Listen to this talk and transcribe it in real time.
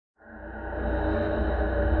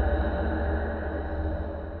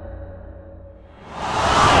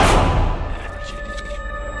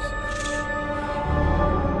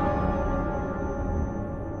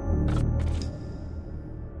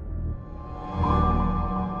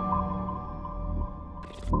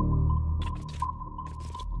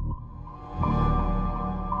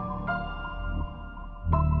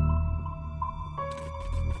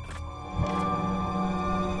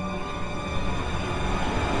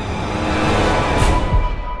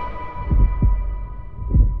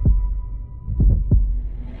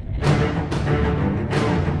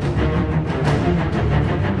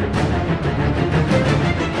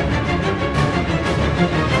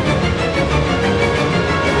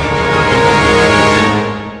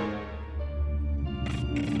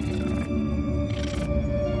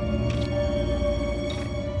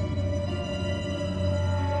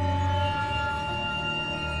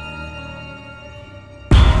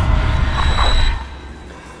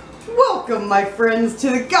Welcome, my friends,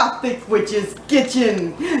 to the Gothic Witch's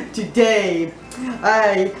Kitchen. Today,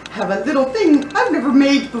 I have a little thing I've never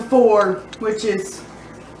made before, which has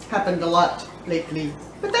happened a lot lately.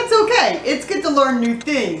 But that's okay. It's good to learn new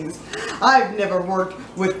things. I've never worked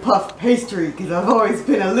with puff pastry because I've always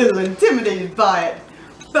been a little intimidated by it.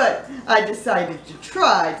 But I decided to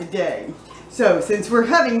try today. So, since we're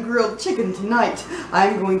having grilled chicken tonight,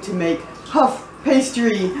 I'm going to make puff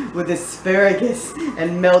pastry with asparagus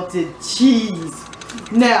and melted cheese.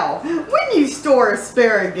 Now, when you store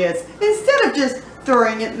asparagus, instead of just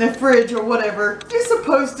throwing it in the fridge or whatever, you're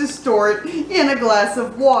supposed to store it in a glass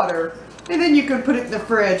of water. And then you can put it in the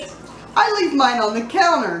fridge. I leave mine on the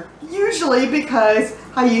counter, usually because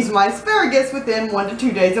I use my asparagus within 1 to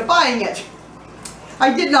 2 days of buying it.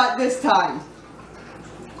 I did not this time,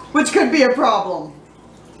 which could be a problem.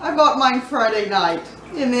 I bought mine Friday night,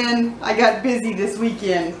 and then I got busy this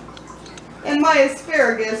weekend. And my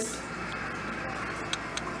asparagus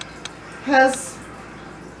has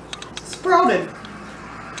sprouted.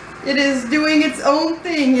 It is doing its own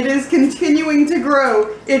thing. It is continuing to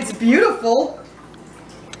grow. It's beautiful,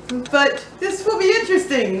 but this will be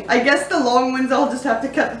interesting. I guess the long ones I'll just have to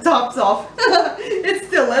cut the tops off. It's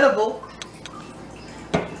still edible.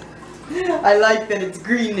 I like that it's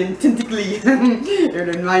green and tentacly.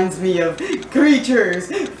 It reminds me of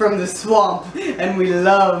creatures from the swamp, and we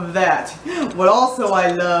love that. What also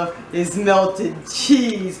I love is melted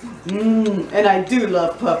cheese. And I do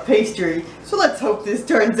love puff pastry, so let's hope this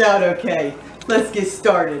turns out okay. Let's get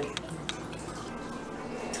started.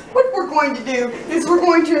 What we're going to do is we're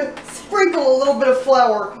going to sprinkle a little bit of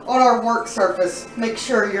flour on our work surface. Make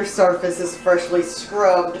sure your surface is freshly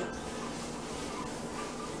scrubbed.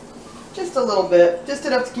 Just a little bit, just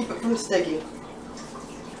enough to keep it from sticking.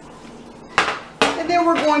 And then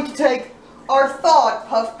we're going to take our thawed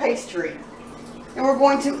puff pastry and we're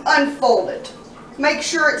going to unfold it. Make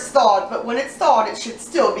sure it's thawed, but when it's thawed it should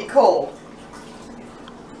still be cold.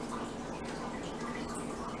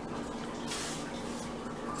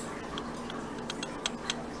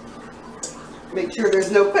 Make sure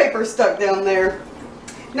there's no paper stuck down there.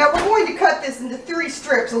 Now we're going to cut this into 3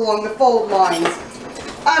 strips along the fold lines.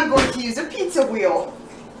 I'm going to use a pizza wheel.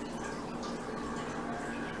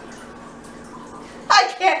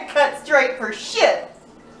 I can't cut straight for shit.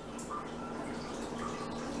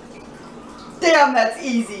 Damn, that's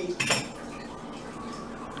easy.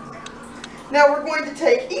 Now we're going to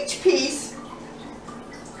take each piece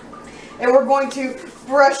and we're going to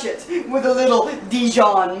brush it with a little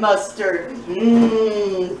Dijon mustard.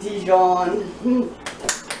 Dijon.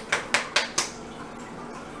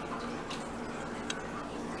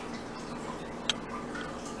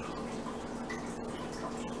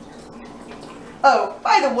 Oh,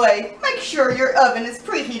 by the way, make sure your oven is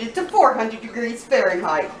preheated to 400 degrees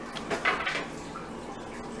Fahrenheit.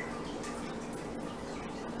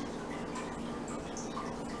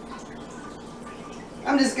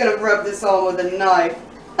 I'm just going to rub this on with a knife.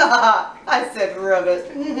 Haha, I said rub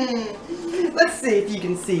it. Let's see if you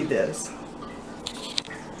can see this.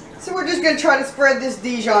 So we're just going to try to spread this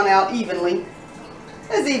Dijon out evenly,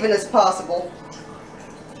 as even as possible.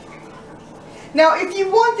 Now, if you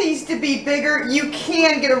want these to be bigger, you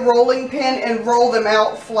can get a rolling pin and roll them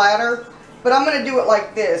out flatter. But I'm going to do it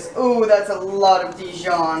like this. Ooh, that's a lot of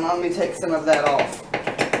Dijon. Let me take some of that off.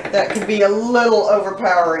 That could be a little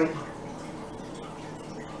overpowering.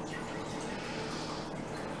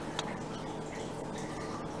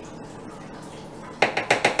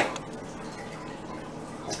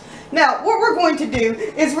 Now, what we're going to do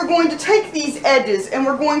is we're going to take these edges and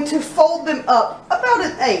we're going to fold them up about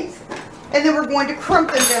 1/8. And then we're going to crimp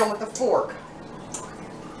them down with a fork.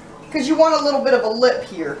 Because you want a little bit of a lip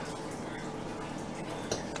here.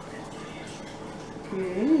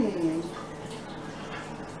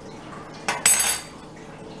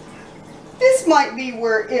 This might be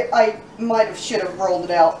where I might should have rolled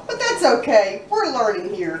it out. But that's okay. We're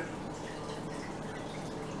learning here.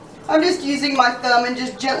 I'm just using my thumb and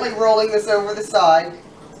just gently rolling this over the side.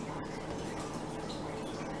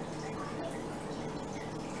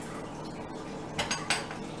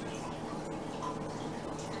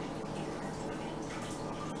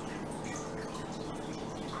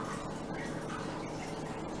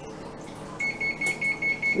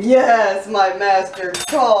 Yes, my master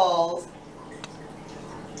calls.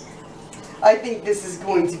 I think this is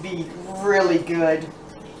going to be really good.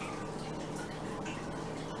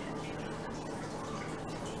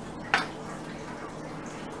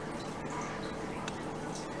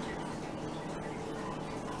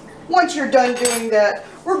 Once you're done doing that,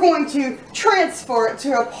 we're going to transfer it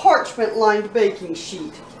to a parchment lined baking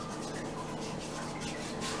sheet.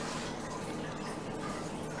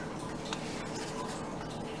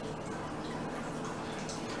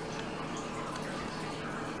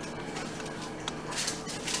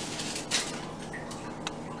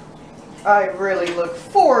 I really look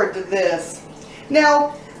forward to this.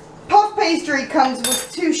 Now, puff pastry comes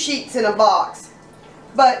with 2 sheets in a box,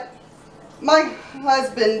 but my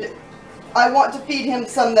husband, I want to feed him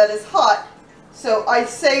some that is hot, so I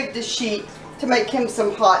saved a sheet to make him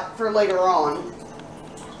some hot for later on.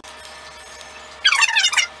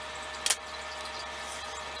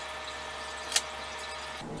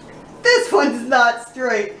 This one's not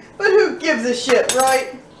straight, but who gives a shit,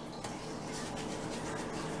 right?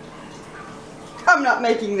 I'm not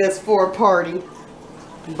making this for a party,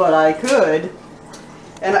 but I could.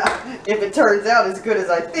 And if it turns out as good as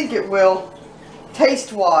I think it will,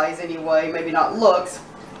 taste-wise anyway, maybe not looks.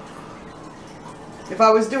 If I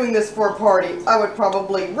was doing this for a party, I would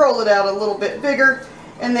probably roll it out a little bit bigger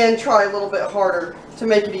and then try a little bit harder to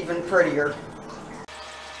make it even prettier.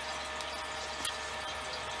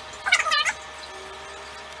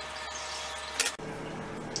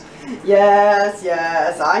 Yes,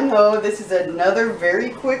 I know this is another very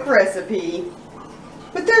quick recipe,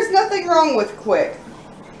 but there's nothing wrong with quick.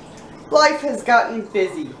 Life has gotten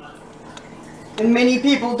busy, and many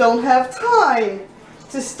people don't have time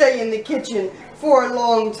to stay in the kitchen for a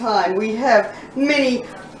long time. We have many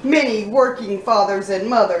working fathers and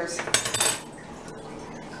mothers,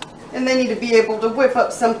 and they need to be able to whip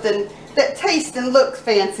up something that tastes and looks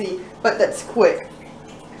fancy, but that's quick.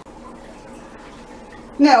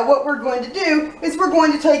 Now what we're going to do is we're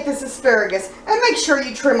going to take this asparagus and make sure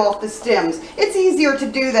you trim off the stems. It's easier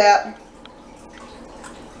to do that.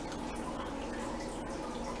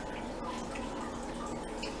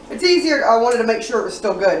 It's easier, I wanted to make sure it was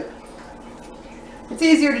still good. It's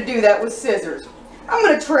easier to do that with scissors. I'm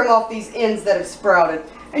going to trim off these ends that have sprouted,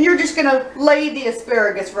 and you're just going to lay the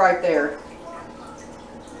asparagus right there.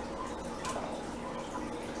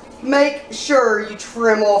 Make sure you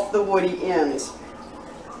trim off the woody ends.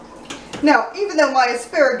 Now, even though my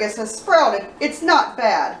asparagus has sprouted, it's not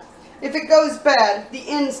bad. If it goes bad, the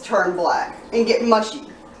ends turn black and get mushy.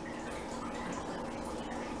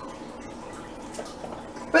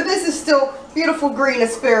 But this is still beautiful green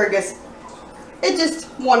asparagus. It just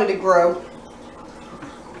wanted to grow.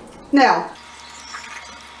 Now,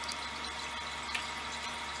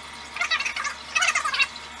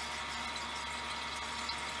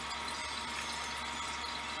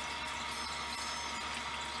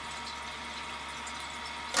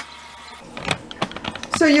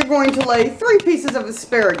 so you're going to lay 3 pieces of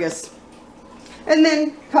asparagus, and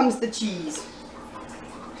then comes the cheese.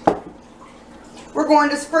 We're going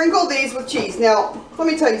to sprinkle these with cheese. Now, let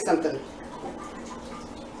me tell you something.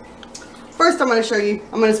 First, I'm going to show you,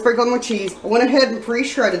 I'm going to sprinkle them with cheese. I went ahead and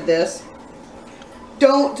pre-shredded this.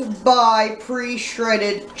 Don't buy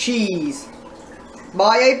pre-shredded cheese.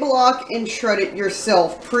 Buy a block and shred it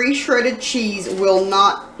yourself. Pre-shredded cheese will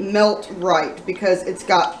not melt right because it's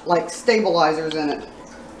got like stabilizers in it.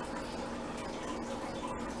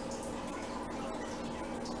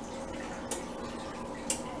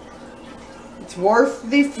 It's worth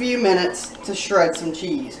the few minutes to shred some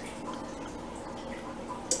cheese.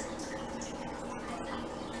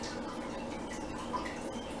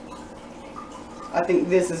 I think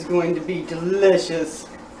this is going to be delicious.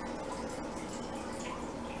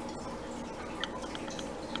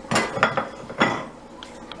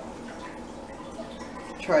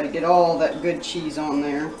 Try to get all that good cheese on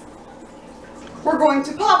there. We're going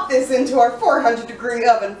to pop this into our 400-degree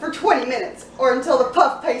oven for 20 minutes, or until the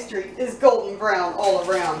puff pastry is golden brown all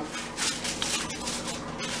around.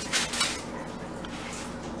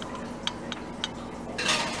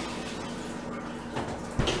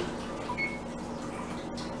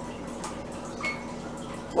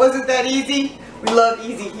 Wasn't that easy? We love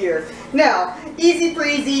easy here. Now, easy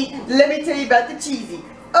breezy, let me tell you about the cheesy.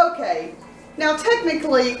 Okay, now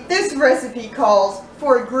technically this recipe calls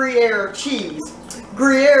for Gruyère cheese.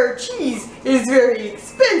 Gruyère cheese is very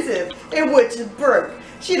expensive, and which is broke.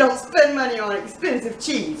 She don't spend money on expensive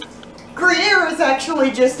cheese. Gruyère is actually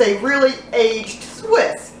just a really aged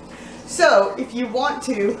Swiss. So if you want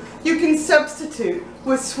to, you can substitute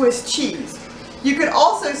with Swiss cheese. You could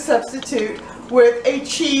also substitute with a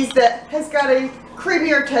cheese that has got a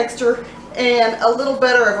creamier texture and a little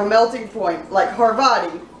better of a melting point, like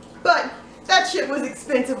Havarti. But that shit was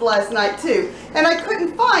expensive last night too, and I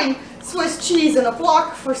couldn't find Swiss cheese in a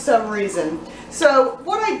block for some reason. So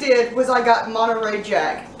what I did was I got Monterey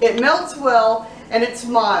Jack. It melts well and it's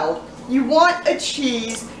mild. You want a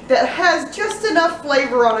cheese that has just enough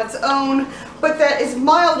flavor on its own, but that is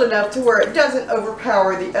mild enough to where it doesn't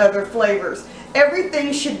overpower the other flavors.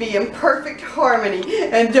 Everything should be in perfect harmony,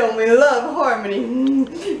 and don't we love harmony?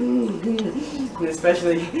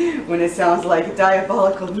 Especially when it sounds like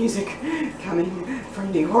diabolical music coming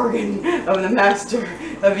from the organ of the master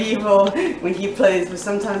of evil when he plays, but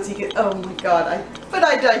sometimes he gets, oh my god, but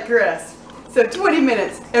I digress. So 20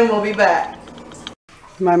 minutes and we'll be back.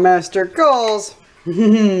 My master calls.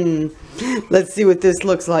 Let's see what this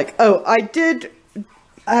looks like. Oh, I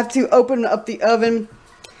have to open up the oven,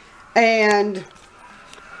 and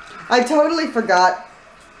I totally forgot.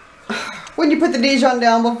 When you put the Dijon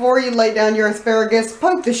down, before you lay down your asparagus,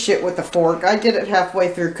 poke the shit with a fork. I did it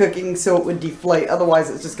halfway through cooking so it would deflate. Otherwise,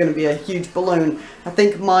 it's just going to be a huge balloon. I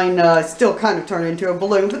think mine still kind of turned into a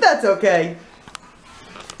balloon, but that's okay.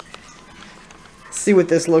 See what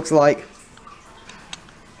this looks like.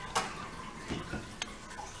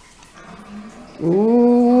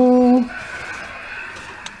 Ooh.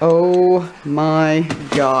 Oh my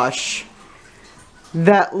gosh.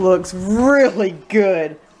 That looks really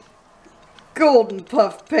good. Golden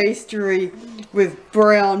puff pastry with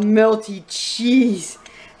brown melty cheese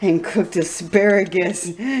and cooked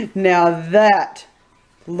asparagus. Now that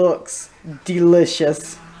looks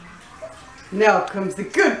delicious. Now comes the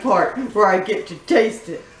good part where I get to taste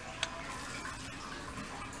it.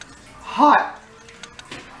 Hot.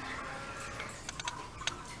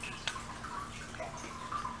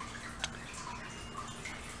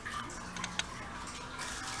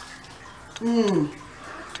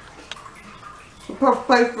 Puff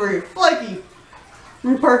pastry, flaky,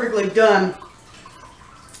 and perfectly done.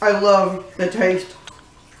 I love the taste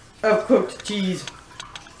of cooked cheese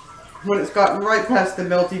when it's gotten right past the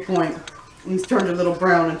melty point and it's turned a little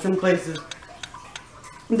brown in some places.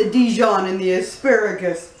 The Dijon and the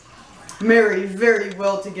asparagus marry very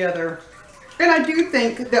well together. And I do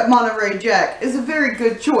think that Monterey Jack is a very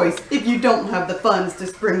good choice if you don't have the funds to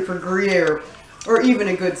spring for Gruyère or even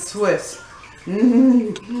a good Swiss.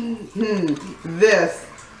 This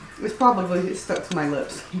is probably stuck to my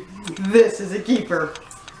lips. This is a keeper.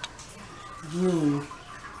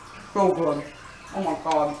 So good. Oh my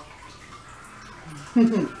god.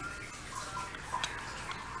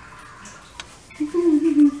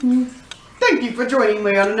 Thank you for joining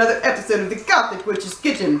me on another episode of the Gothic Witch's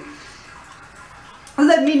Kitchen.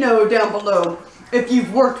 Let me know down below if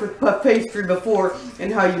you've worked with puff pastry before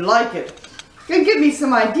and how you like it. And give me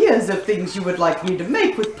some ideas of things you would like me to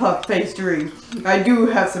make with puff pastry. I do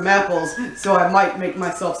have some apples, so I might make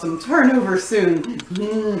myself some turnover soon.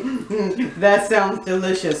 That sounds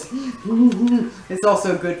delicious. It's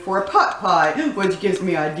also good for a pot pie, which gives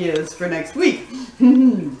me ideas for next week.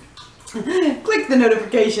 Click the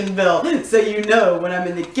notification bell so you know when I'm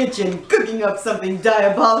in the kitchen cooking up something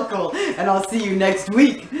diabolical, and I'll see you next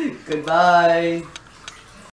week. Goodbye.